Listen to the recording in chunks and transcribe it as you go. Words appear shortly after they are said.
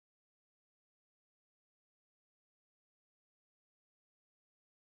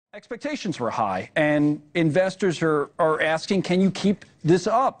Expectations were high, and investors are asking, can you keep this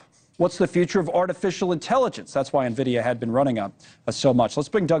up? What's the future of artificial intelligence? That's why Nvidia had been running up so much. Let's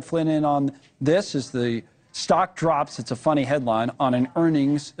bring Doug Flynn in on this as the stock drops. It's a funny headline on an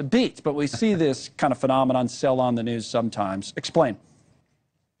earnings beat, but we see this kind of phenomenon sell on the news sometimes. Explain.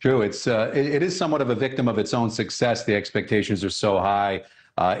 True. It is somewhat of a victim of its own success. The expectations are so high.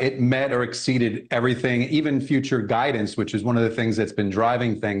 It met or exceeded everything, even future guidance, which is one of the things that's been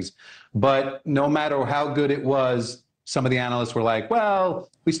driving things. But no matter how good it was, some of the analysts were like,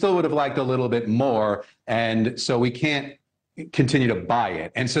 well, we still would have liked a little bit more. And so we can't continue to buy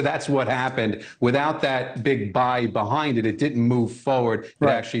it. And so that's what happened. Without that big buy behind it, it didn't move forward. It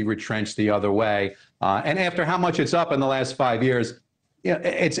actually retrenched the other way. And after how much it's up in the last 5 years,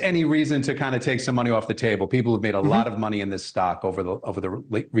 it's any reason to kind of take some money off the table. People have made a lot of money in this stock over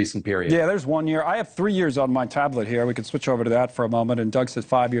the recent period. Yeah, there's 1 year. I have 3 years on my tablet here. We can switch over to that for a moment. And Doug says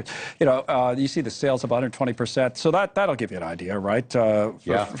 5 years. You know, you see the sales of 120%. So that'll give you an idea, right?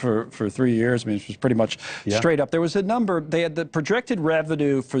 For 3 years, I mean, it was pretty much straight up. There was a number. They had the projected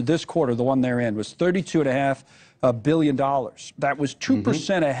revenue for this quarter, the one they're in, was $32.5 billion. That was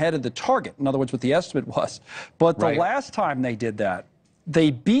 2% ahead of the target. In other words, what the estimate was. But the last time they did that,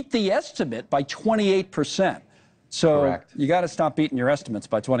 they beat the estimate by 28%. So you got to stop beating your estimates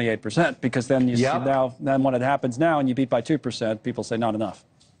by 28%, because then you see then when it happens now and you beat by 2%, people say not enough.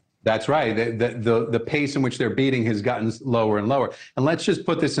 That's right. The pace in which they're beating has gotten lower and lower. And let's just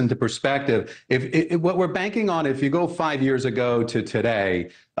put this into perspective. What we're banking on, if you go 5 years ago to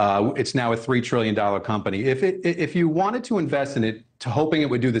today, it's now a $3 trillion company. If you wanted to invest in it, hoping it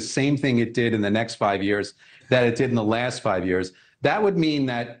would do the same thing it did in the next 5 years that it did in the last 5 years, that would mean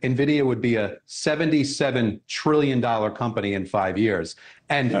that Nvidia would be a $77 trillion company in 5 years.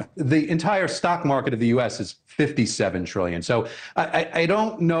 And the entire stock market of the US is $57 trillion. So I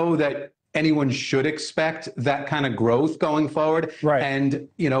don't know that anyone should expect that kind of growth going forward. And,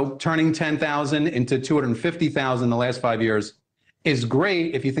 you know, turning 10,000 into 250,000 in the last 5 years is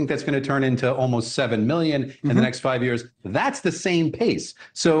great. If you think that's going to turn into almost 7 million in the next 5 years, that's the same pace.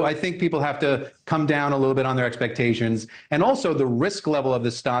 So I think people have to come down a little bit on their expectations. And also the risk level of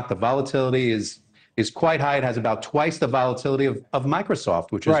the stock, the volatility is quite high. It has about twice the volatility of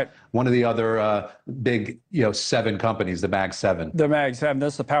Microsoft, which is one of the other big, 7 companies, the Mag 7. The Mag 7,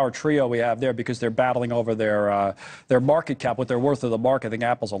 that's the power trio we have there, because they're battling over their market cap, what they're worth of the market. I think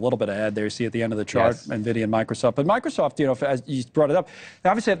Apple's a little bit ahead there. You see at the end of the chart, Nvidia and Microsoft. But Microsoft, as you brought it up,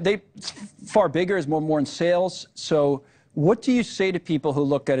 obviously they're far bigger, is more in sales. So what do you say to people who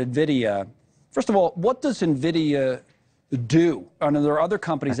look at Nvidia? First of all, what does Nvidia do? And there are other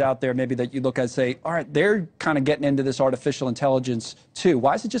companies out there maybe that you look at and say, all right, they're kind of getting into this artificial intelligence too.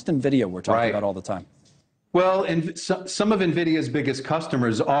 Why is it just Nvidia we're talking about all the time? Well, and some of Nvidia's biggest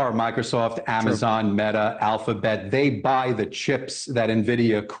customers are Microsoft, Amazon, Meta, Alphabet. They buy the chips that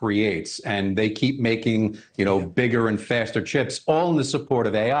Nvidia creates, and they keep making, bigger and faster chips, all in the support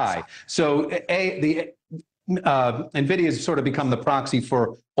of AI. So Nvidia has sort of become the proxy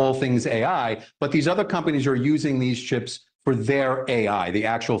for all things AI, but these other companies are using these chips for their AI, the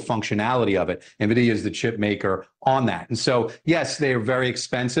actual functionality of it. Nvidia is the chip maker on that. And so, yes, they are very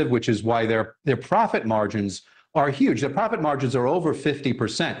expensive, which is why their profit margins are huge. The profit margins are over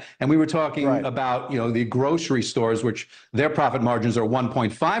 50%. And we were talking about, the grocery stores, which their profit margins are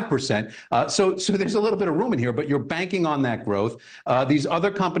 1.5%. So there's a little bit of room in here, but you're banking on that growth. These other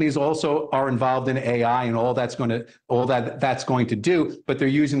companies also are involved in AI and all that's going to do, but they're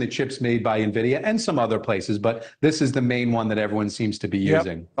using the chips made by Nvidia and some other places. But this is the main one that everyone seems to be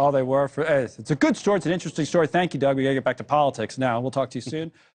using. All they were for. It's a good story. It's an interesting story. Thank you, Doug. We got to get back to politics now. We'll talk to you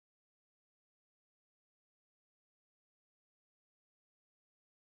soon.